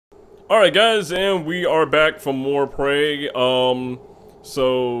Alright guys, and we are back for more Prey.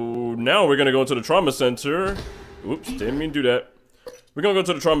 So now we're gonna go to the trauma center. Oops, didn't mean to do that. We're gonna go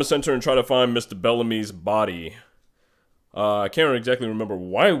to the trauma center and try to find Mr. Bellamy's body. I can't exactly remember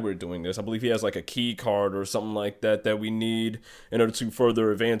why we're doing this. I believe he has like a key card or something like that that we need in order to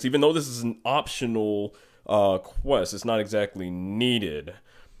further advance. Even though this is an optional quest, it's not exactly needed.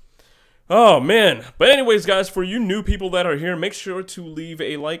 Oh man, but anyways guys, for you new people that are here, make sure to leave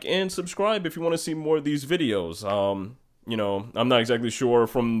a like and subscribe if you want to see more of these videos. You know, I'm not exactly sure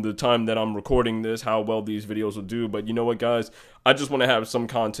from the time that I'm recording this how well these videos will do, but you know what guys, I just want to have some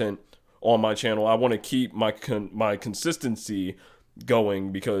content on my channel. I want to keep my consistency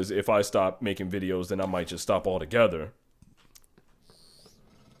going, because if I stop making videos, then I might just stop altogether.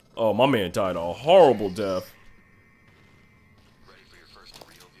 Oh, my man died a horrible death.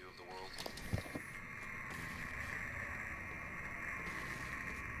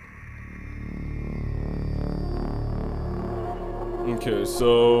 Okay,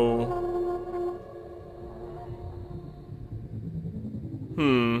 so...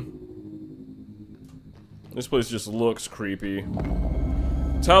 This place just looks creepy.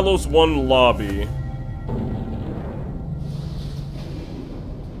 Talos 1 lobby.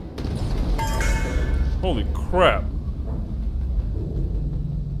 Holy crap.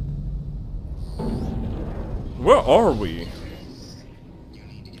 Where are we?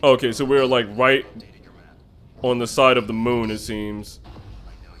 Okay, so we're like right on the side of the moon, it seems. I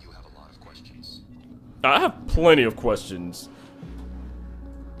know you have a lot of questions. I have plenty of questions.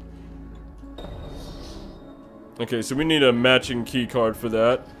 Okay, so we need a matching key card for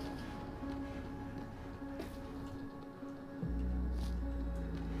that.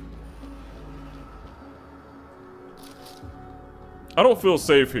 I don't feel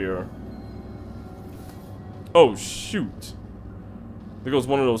safe here. Oh, shoot. There goes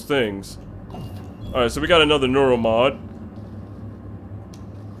one of those things. Alright, so we got another neuromod.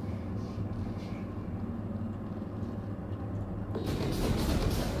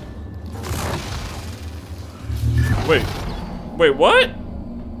 Wait, what?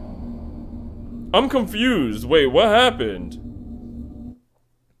 I'm confused. Wait, what happened?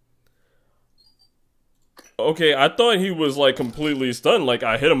 Okay, I thought he was like completely stunned. Like,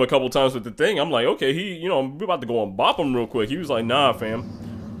 I hit him a couple times with the thing. I'm like, okay, you know, we're about to go and bop him real quick. He was like, nah,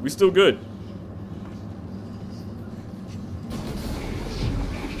 fam. We still good.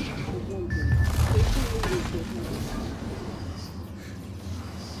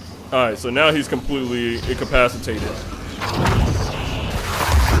 Alright, so now he's completely incapacitated.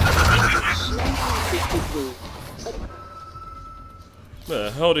 Where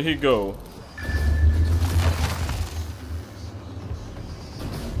the hell did he go?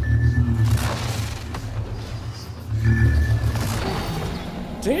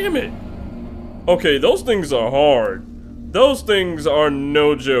 Damn it! Okay, those things are hard. Those things are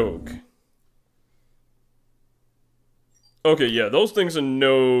no joke. Okay, yeah, those things are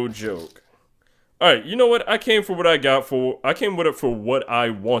no joke. Alright, you know what? I came for what I got for. I came with it for what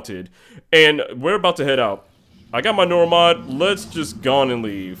I wanted. And we're about to head out. I got my neuromod. Let's just go on and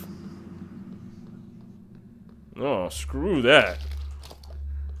leave. Oh, screw that.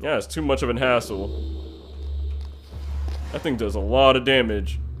 Yeah, it's too much of an hassle. That thing does a lot of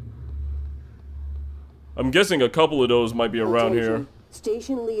damage. I'm guessing a couple of those might be around here.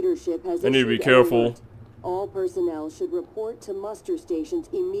 Station leadership has I need to be careful. All personnel should report to muster stations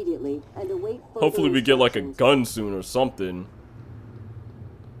immediately and await further Hopefully we get like a instructions. gun soon or something.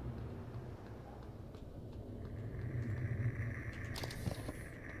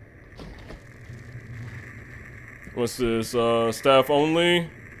 What's this? Staff only?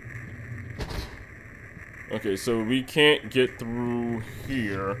 Okay, so we can't get through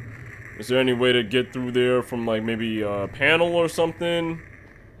here. Is there any way to get through there from like maybe a panel or something?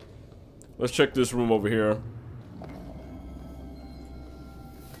 Let's check this room over here.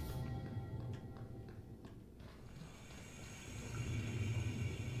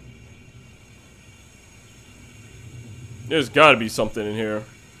 There's gotta be something in here.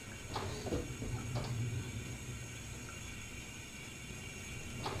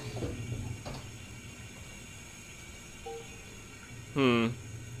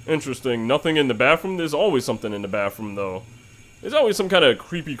 Interesting. Nothing in the bathroom? There's always something in the bathroom, though. There's always some kind of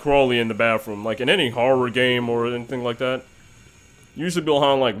creepy crawly in the bathroom, like in any horror game or anything like that. Usually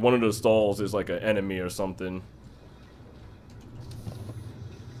behind like one of the stalls is like an enemy or something.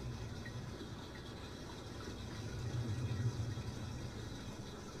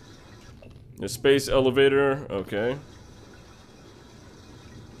 The space elevator, okay.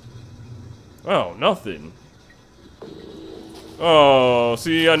 Oh, nothing. Oh,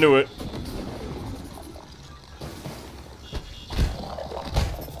 see, I knew it.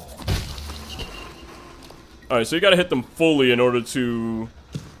 Alright, so you gotta hit them fully in order to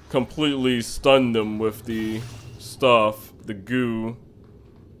completely stun them with the stuff, the goo.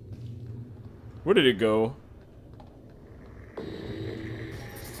 Where did it go?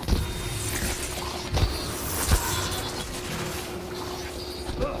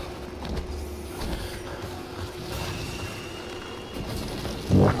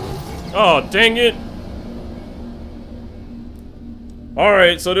 Oh, dang it!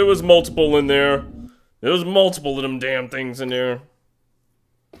 Alright, so there was multiple in there. There was multiple of them damn things in there.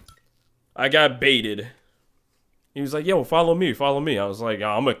 I got baited. He was like, yo, follow me, follow me. I was like, oh,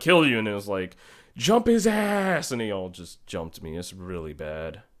 I'm gonna kill you. And it was like, jump his ass. And he all just jumped me. It's really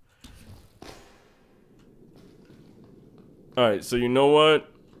bad. Alright, so you know what?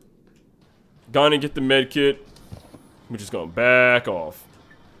 Gonna get the med kit. We're just gonna back off.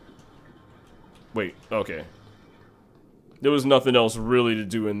 Wait, okay. There was nothing else really to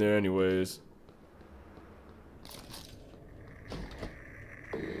do in there anyways.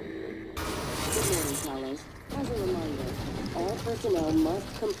 As a reminder, all personnel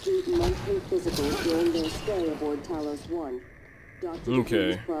must complete monthly physicals during their stay aboard Talos 1. Dr. Okay.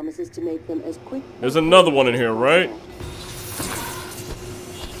 DeFreeze promises to make them as quick There's another one in here, right?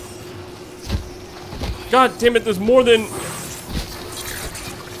 God damn it, there's more than...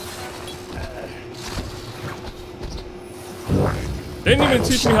 They didn't even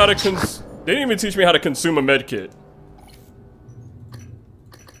teach me how to they didn't even teach me how to consume a med kit.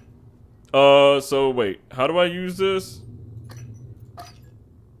 So wait, how do I use this?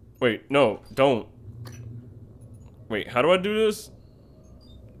 Wait, no, don't. Wait, how do I do this?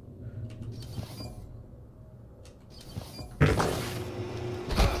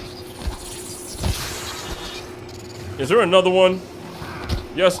 Is there another one?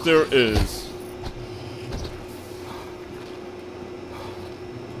 Yes, there is.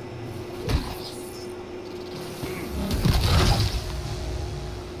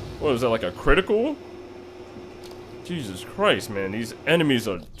 What is that, like a critical? Jesus Christ, man, these enemies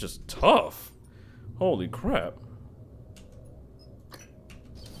are just tough. Holy crap.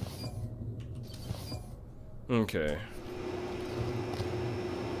 Okay.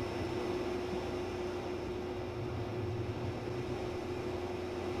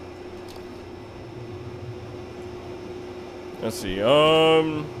 Let's see,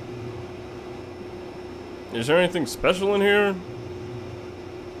 is there anything special in here?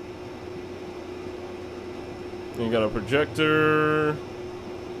 You got a projector.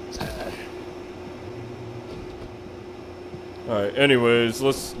 Alright, anyways,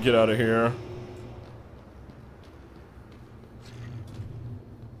 let's get out of here.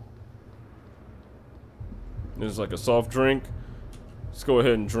 There's like a soft drink. Let's go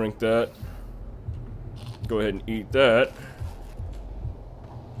ahead and drink that. Go ahead and eat that.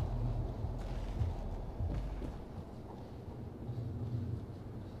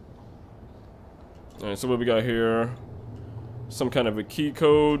 Alright, so what we got here? Some kind of a key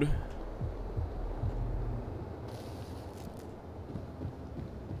code.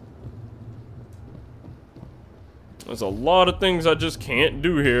 There's a lot of things I just can't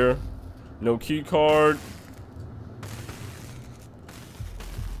do here. No key card.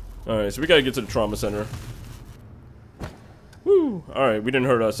 Alright, so we gotta get to the trauma center. Woo! Alright, we didn't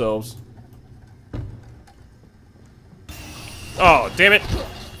hurt ourselves. Oh, damn it!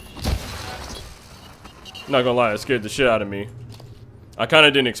 Not gonna lie, it scared the shit out of me. I kinda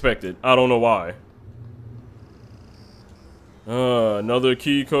didn't expect it. I don't know why. Another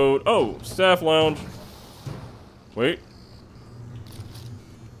key code. Oh, staff lounge. Wait.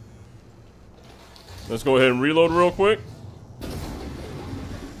 Let's go ahead and reload real quick.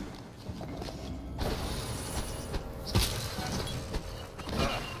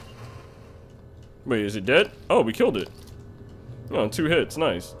 Wait, is it dead? Oh, we killed it. Oh, 2 hits.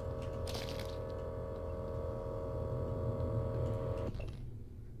 Nice.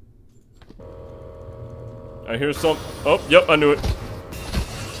 I hear some... Oh, yep, I knew it.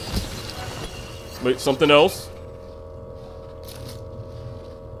 Wait, something else?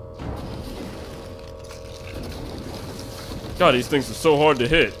 God, these things are so hard to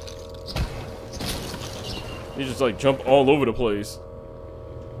hit. You just, like, jump all over the place.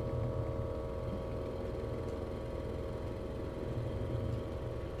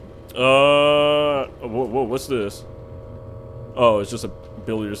 Whoa, what's this? Oh, it's just a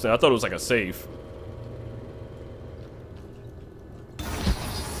billiard stand. I thought it was like a safe.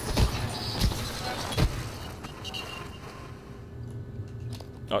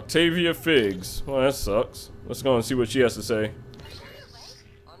 Octavia Figs. Well, that sucks. Let's go and see what she has to say.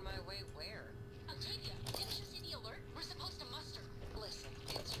 On my way where? Octavia, didn't you see the alert? We're supposed to muster. Listen,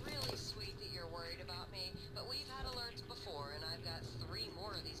 it's really sweet that you're worried about me, but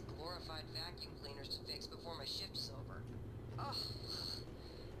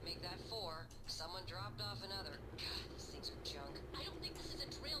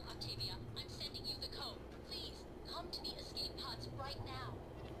right now.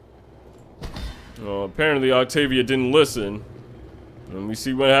 Oh, apparently Octavia didn't listen. And we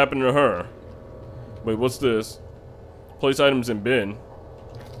see what happened to her. Wait, what's this? Place items in bin.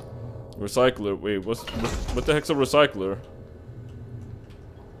 Recycler. Wait, what the heck's a recycler?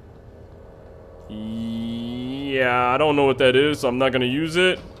 Yeah, I don't know what that is, so I'm not gonna use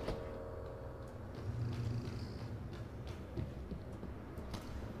it.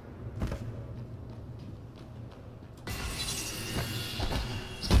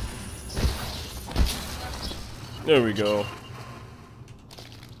 There we go.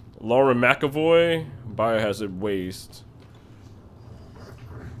 Laura McAvoy, biohazard waste.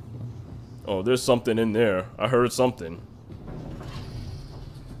 Oh, there's something in there. I heard something.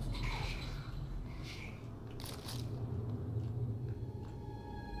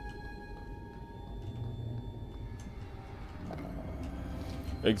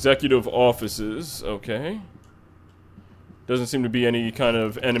 Executive offices, okay. Doesn't seem to be any kind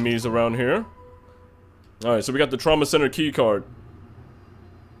of enemies around here. Alright, so we got the trauma center key card.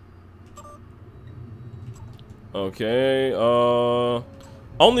 Okay, I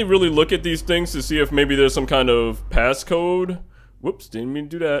only really look at these things to see if maybe there's some kind of passcode. Whoops, didn't mean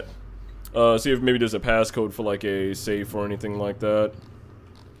to do that. See if maybe there's a passcode for like a safe or anything like that.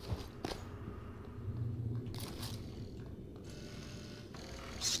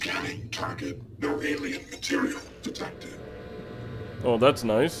 Scanning target. No alien material detected. Oh, that's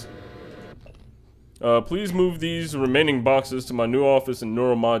nice. Please move these remaining boxes to my new office in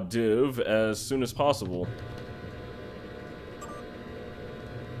Neuromod Div as soon as possible.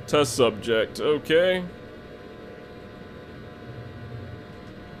 Test subject, okay.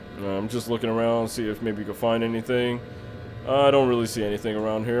 I'm just looking around, see if maybe we can find anything. I don't really see anything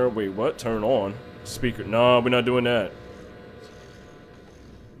around here. Wait, what? Turn on. Speaker. Nah, we're not doing that.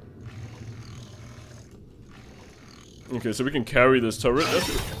 Okay, so we can carry this turret.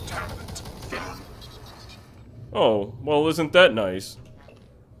 Oh, well, isn't that nice?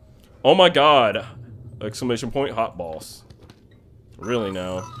 Oh my god! Exclamation point, hot boss. Really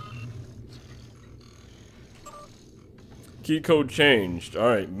now. Key code changed.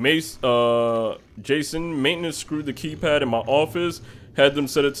 Alright, Jason, maintenance screwed the keypad in my office. Had them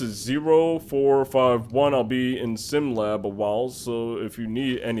set it to 0451. I'll be in Sim Lab a while, so if you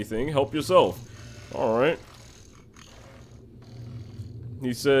need anything, help yourself. Alright.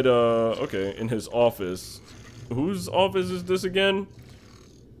 He said, okay, in his office. Whose office is this again?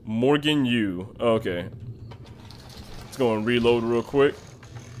 Morgan Yu. Okay. Let's go and reload real quick.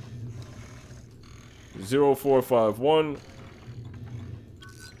 0451.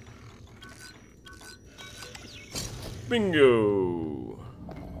 Bingo.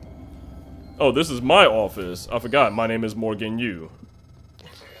 Oh, this is my office. I forgot. My name is Morgan Yu.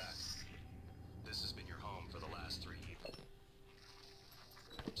 This has been your home for the last 3 years.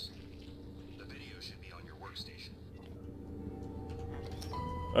 The video should be on your workstation.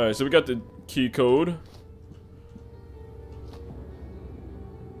 Alright, so we got the key code.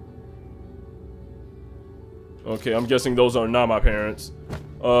 Okay, I'm guessing those are not my parents.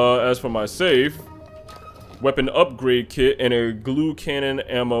 As for my safe, weapon upgrade kit and a glue cannon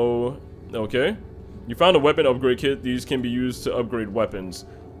ammo. Okay. You found a weapon upgrade kit. These can be used to upgrade weapons.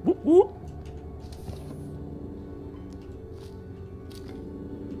 Whoop, whoop.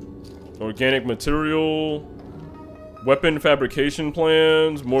 Organic material. Weapon fabrication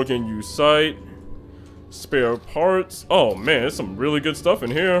plans. Morgan Yu site. Spare parts. Oh man, there's some really good stuff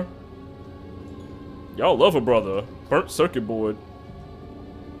in here. Y'all love a brother. Burnt circuit board.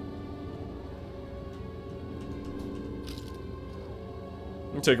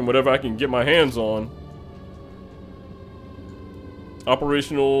 I'm taking whatever I can get my hands on.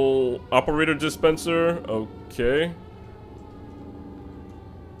 Operator dispenser. Okay.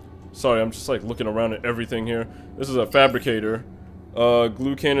 Sorry, I'm just like looking around at everything here. This is a fabricator.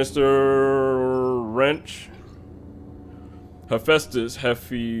 Glue canister wrench. Hephaestus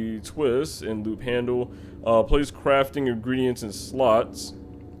hefty twist and loop handle. Place crafting ingredients in slots.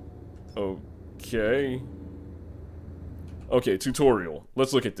 Okay. Okay, tutorial.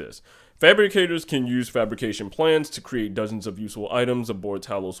 Let's look at this. Fabricators can use fabrication plans to create dozens of useful items aboard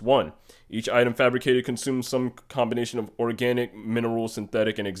Talos 1. Each item fabricated consumes some combination of organic, mineral,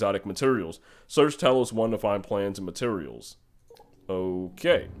 synthetic, and exotic materials. Search Talos 1 to find plans and materials.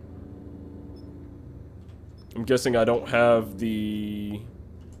 Okay. I'm guessing I don't have the...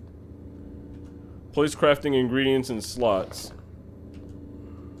 Place crafting ingredients in slots.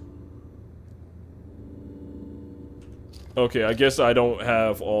 Okay, I guess I don't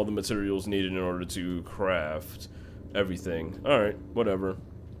have all the materials needed in order to craft everything. Alright, whatever.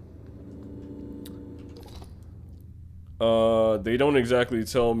 They don't exactly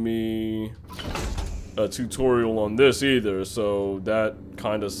tell me a tutorial on this either, so that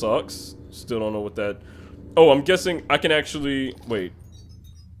kind of sucks. Still don't know what that... Oh, I'm guessing I can actually... Wait.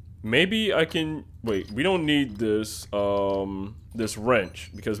 Maybe I can... Wait, we don't need this, this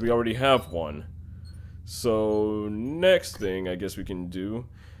wrench, because we already have one. So, next thing I guess we can do,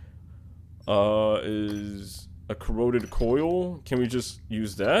 is a corroded coil. Can we just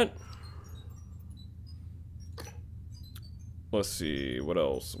use that? Let's see, what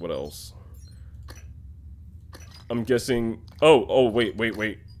else? What else? I'm guessing... Oh, wait.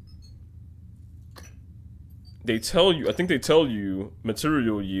 They tell you... I think they tell you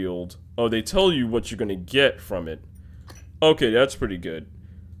material yield. Oh, they tell you what you're gonna get from it. Okay, that's pretty good.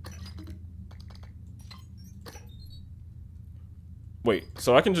 Wait,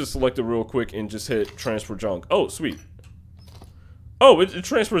 so I can just select it real quick and just hit transfer junk. Oh, sweet. Oh, it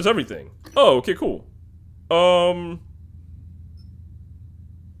transfers everything. Oh, okay, cool.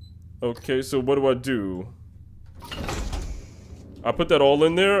 Okay, so what do I do? I put that all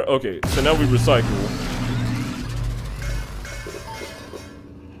in there? Okay, so now we recycle.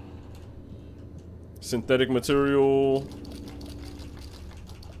 Synthetic material.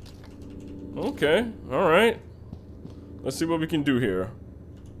 Okay, alright. Let's see what we can do here.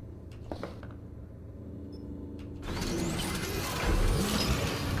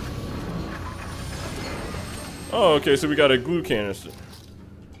 Oh, okay, so we got a glue canister.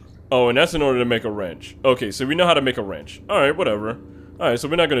 Oh, and that's in order to make a wrench. Okay, so we know how to make a wrench. Alright, whatever. Alright, so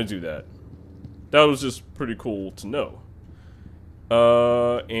we're not gonna do that. That was just pretty cool to know.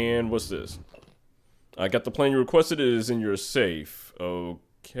 And what's this? I got the plan you requested. It is in your safe.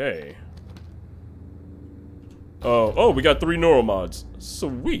 Okay. Oh, we got 3 neuromods.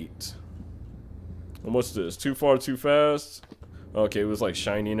 Sweet. And what's this? Too far, too fast? Okay, it was like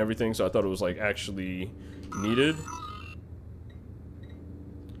shiny and everything, so I thought it was like actually needed.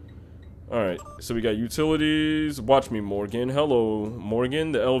 Alright, so we got utilities. Watch me, Morgan. Hello,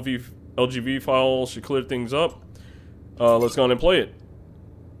 Morgan. The LGV file should clear things up. Let's go on and play it.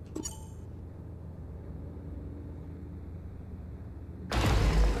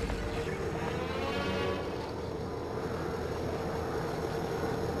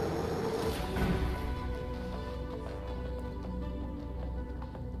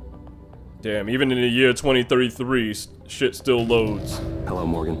 Damn, even in the year 2033, shit still loads. Hello,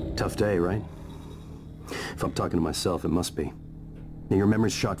 Morgan. Tough day, right? If I'm talking to myself, it must be. Now, your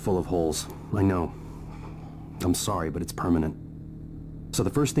memory's shot full of holes. I know. I'm sorry, but it's permanent. So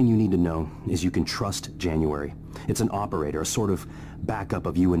the first thing you need to know is you can trust January. It's an operator, a sort of backup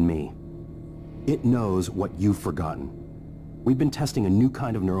of you and me. It knows what you've forgotten. We've been testing a new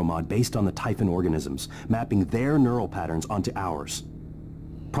kind of neuromod based on the Typhon organisms, mapping their neural patterns onto ours.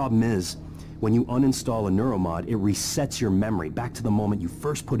 Problem is, when you uninstall a neuromod, it resets your memory back to the moment you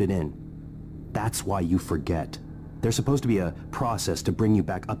first put it in. That's why you forget. There's supposed to be a process to bring you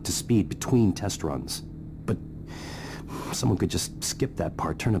back up to speed between test runs. But someone could just skip that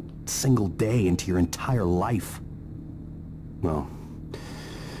part, turn a single day into your entire life. Well,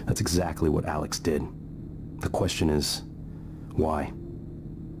 that's exactly what Alex did. The question is, why?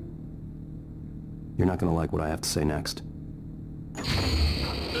 You're not gonna like what I have to say next.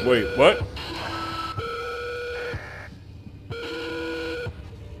 Wait, what?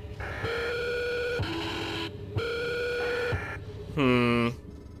 When I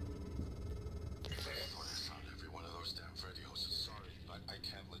found every one of those damn videos, sorry, but I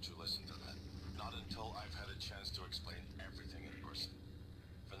can't let you listen to that. Not until I've had a chance to explain everything in person.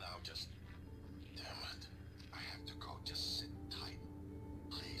 For now, just... Damn it. I have to go. Just sit tight.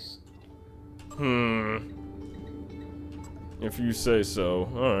 Please. If you say so.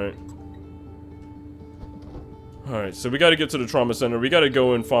 Alright. Alright, so we gotta get to the trauma center. We gotta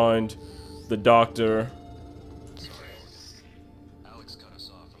go and find the doctor. Alex cut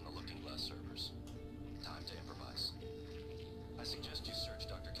us off from the Looking Glass servers. Time to improvise. I suggest you search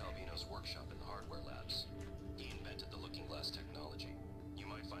Dr. Calvino's workshop in the hardware labs. He invented the Looking Glass technology. You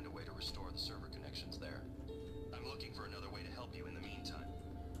might find a way to restore the server connections there. I'm looking for another way to help you in the meantime.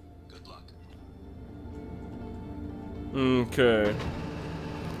 Good luck. Okay.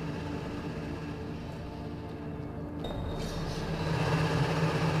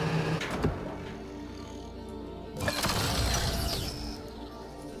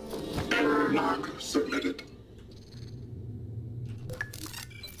 Error log submitted.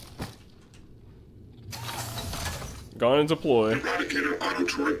 Gone and deploy. Eradicator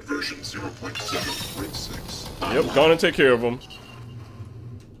Autotroid version 0.7.6. Yep, gone and take care of him.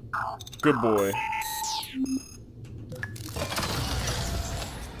 Good boy.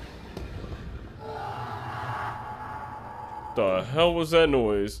 The hell was that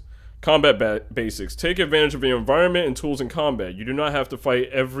noise? Combat basics. Take advantage of your environment and tools in combat. You do not have to fight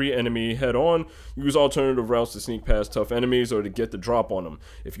every enemy head on. Use alternative routes to sneak past tough enemies or to get the drop on them.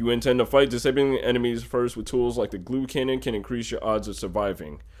 If you intend to fight, disabling enemies first with tools like the glue cannon can increase your odds of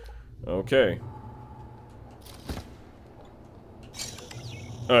surviving. Okay.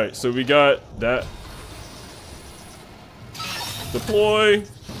 Alright, so we got that. Deploy.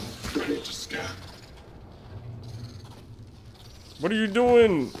 Ready to scan. What are you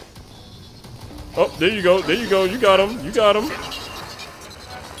doing? Oh, there you go. There you go. You got him. You got him.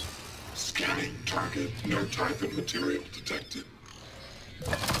 Scanning target. No type of material detected.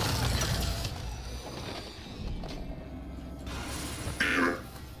 Error.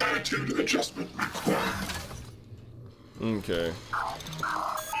 Attitude adjustment required. Okay.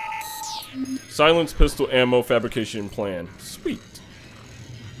 Silence pistol ammo fabrication plan. Sweet.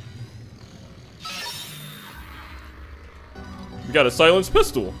 We got a silenced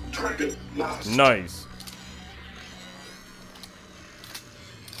pistol. Target lost. Nice.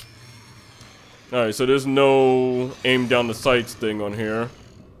 Alright, so there's no aim down the sights thing on here.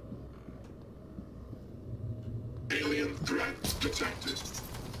 Alien threat detected.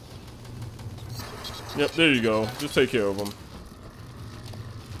 Yep, there you go. Just take care of them.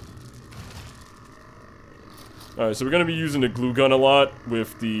 Alright, so we're gonna be using the glue gun a lot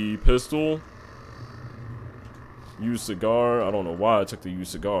with the pistol. Use cigar. I don't know why I took the use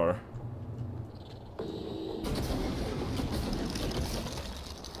cigar.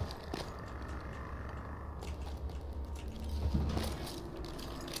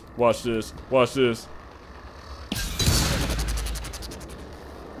 Watch this. Watch this.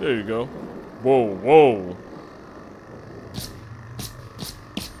 There you go. Whoa, whoa.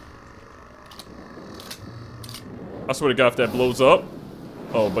 I swear to God, if that blows up.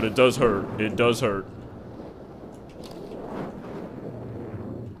 Oh, but it does hurt. It does hurt.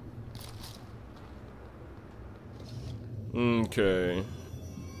 Okay.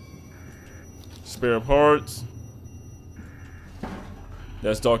 Spare parts.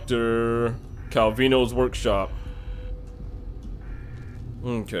 That's Dr. Calvino's workshop.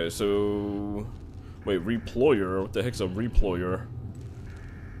 Okay, so... Wait, reployer? What the heck's a reployer?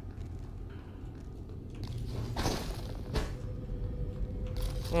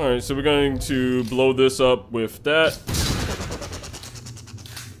 Alright, so we're going to blow this up with that.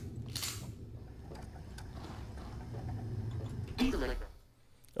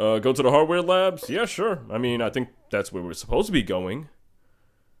 Go to the hardware labs? Yeah, sure. I mean, I think that's where we're supposed to be going.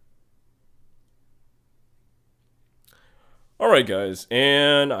 Alright guys,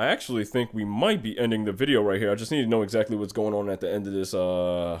 and I actually think we might be ending the video right here. I just need to know exactly what's going on at the end of this,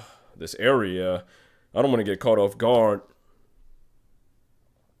 this area. I don't want to get caught off guard.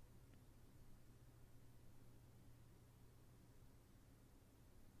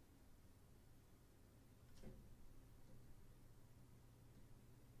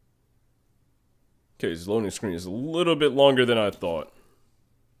 Okay, this loading screen is a little bit longer than I thought.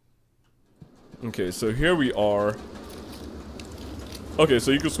 Okay, so here we are. Okay, so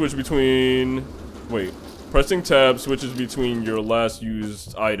you can switch between... Wait. Pressing tab switches between your last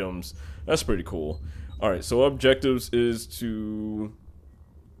used items. That's pretty cool. Alright, so objectives is to...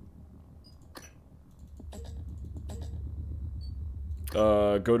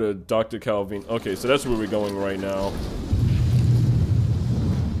 go to Dr. Calvin. Okay, so that's where we're going right now.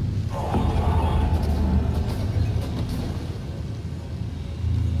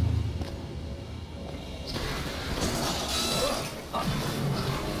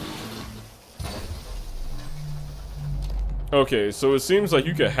 Okay, so it seems like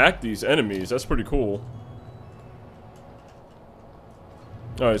you can hack these enemies. That's pretty cool.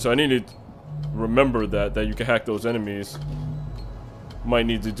 Alright, so I need to remember that you can hack those enemies. Might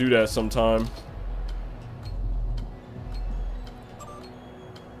need to do that sometime.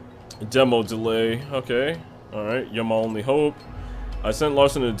 Demo delay. Okay. Alright, you're my only hope. I sent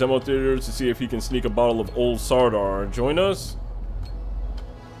Larson to the demo theater to see if he can sneak a bottle of Old Sardar. Join us?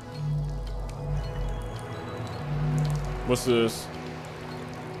 What's this?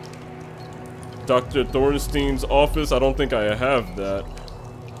 Dr. Thornstein's office? I don't think I have that.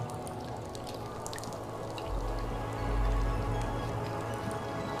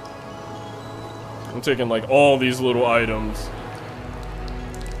 I'm taking like all these little items.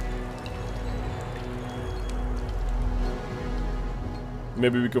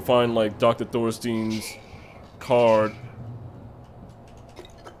 Maybe we could find like Dr. Thorstein's card.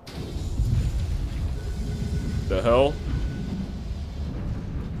 The hell?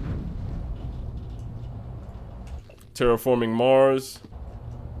 Terraforming Mars.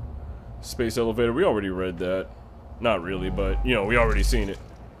 Space elevator. We already read that. Not really, but, you know, we already seen it.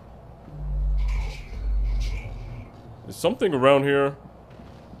 Is something around here?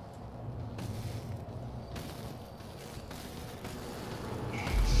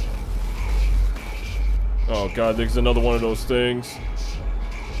 Oh god, there's another one of those things.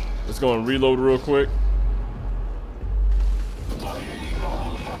 Let's go and reload real quick.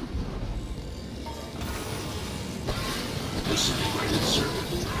 Disintegrated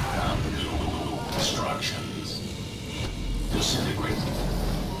circuit. Instructions. Disintegrate.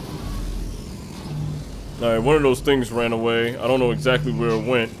 Alright, one of those things ran away. I don't know exactly where it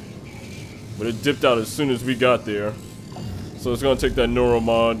went, but it dipped out as soon as we got there. So it's gonna take that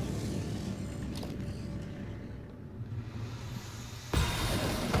neuromod.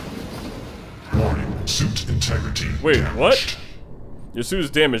 Warning. Suit integrity. Wait, damaged. what? Your suit is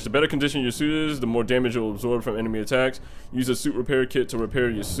damaged. The better condition your suit is, the more damage it will absorb from enemy attacks. Use a suit repair kit to repair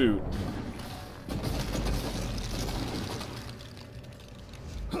your suit.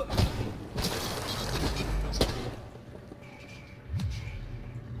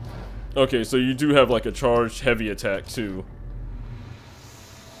 Okay, so you do have like a charged heavy attack too.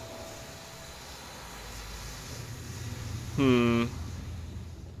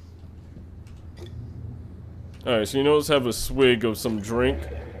 Alright, so you know, let's have a swig of some drink.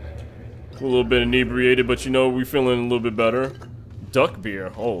 A little bit inebriated, but you know, we feeling a little bit better. Duck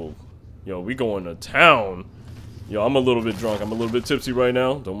beer. Oh, yo, we going to town. Yo, I'm a little bit drunk. I'm a little bit tipsy right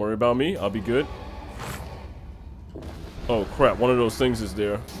now. Don't worry about me. I'll be good. Oh, crap. One of those things is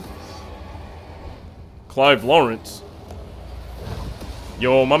there. Clive Lawrence.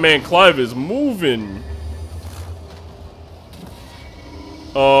 Yo, my man Clive is moving.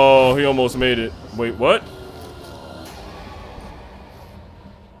 Oh, he almost made it. Wait, what?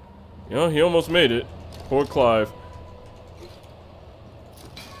 Yeah, he almost made it. Poor Clive.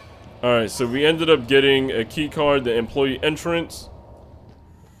 Alright, so we ended up getting a key card, the employee entrance.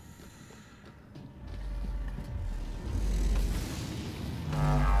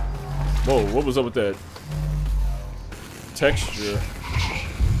 Whoa, what was up with that texture?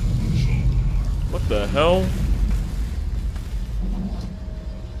 What the hell?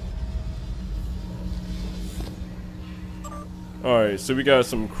 Alright, so we got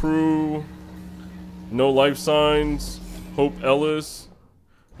some crew. No life signs. Hope Ellis.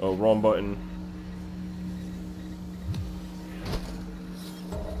 Oh, wrong button.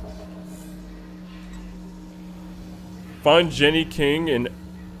 Find Jenny King in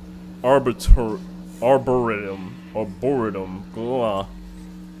Arboretum. Blah.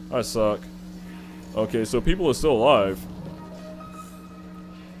 I suck. Okay, so people are still alive.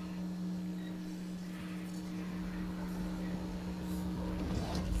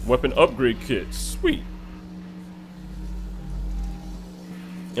 Weapon upgrade kit. Sweet.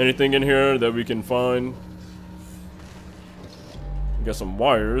 Anything in here that we can find? We got some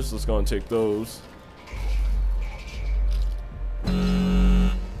wires. Let's go and take those.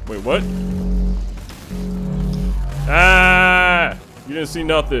 Wait, what? Ah! You didn't see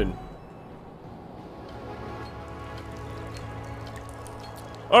nothing.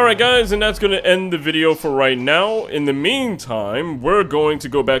 Alright guys, and that's going to end the video for right now. In the meantime, we're going to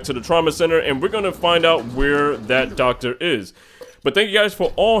go back to the trauma center and we're going to find out where that doctor is. But thank you guys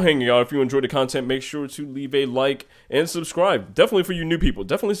for all hanging out. If you enjoyed the content, make sure to leave a like and subscribe. Definitely for you new people,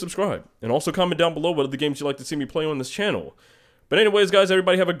 definitely subscribe. And also comment down below what other games you'd like to see me play on this channel. But anyways guys,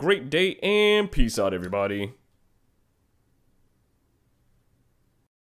 everybody have a great day and peace out everybody.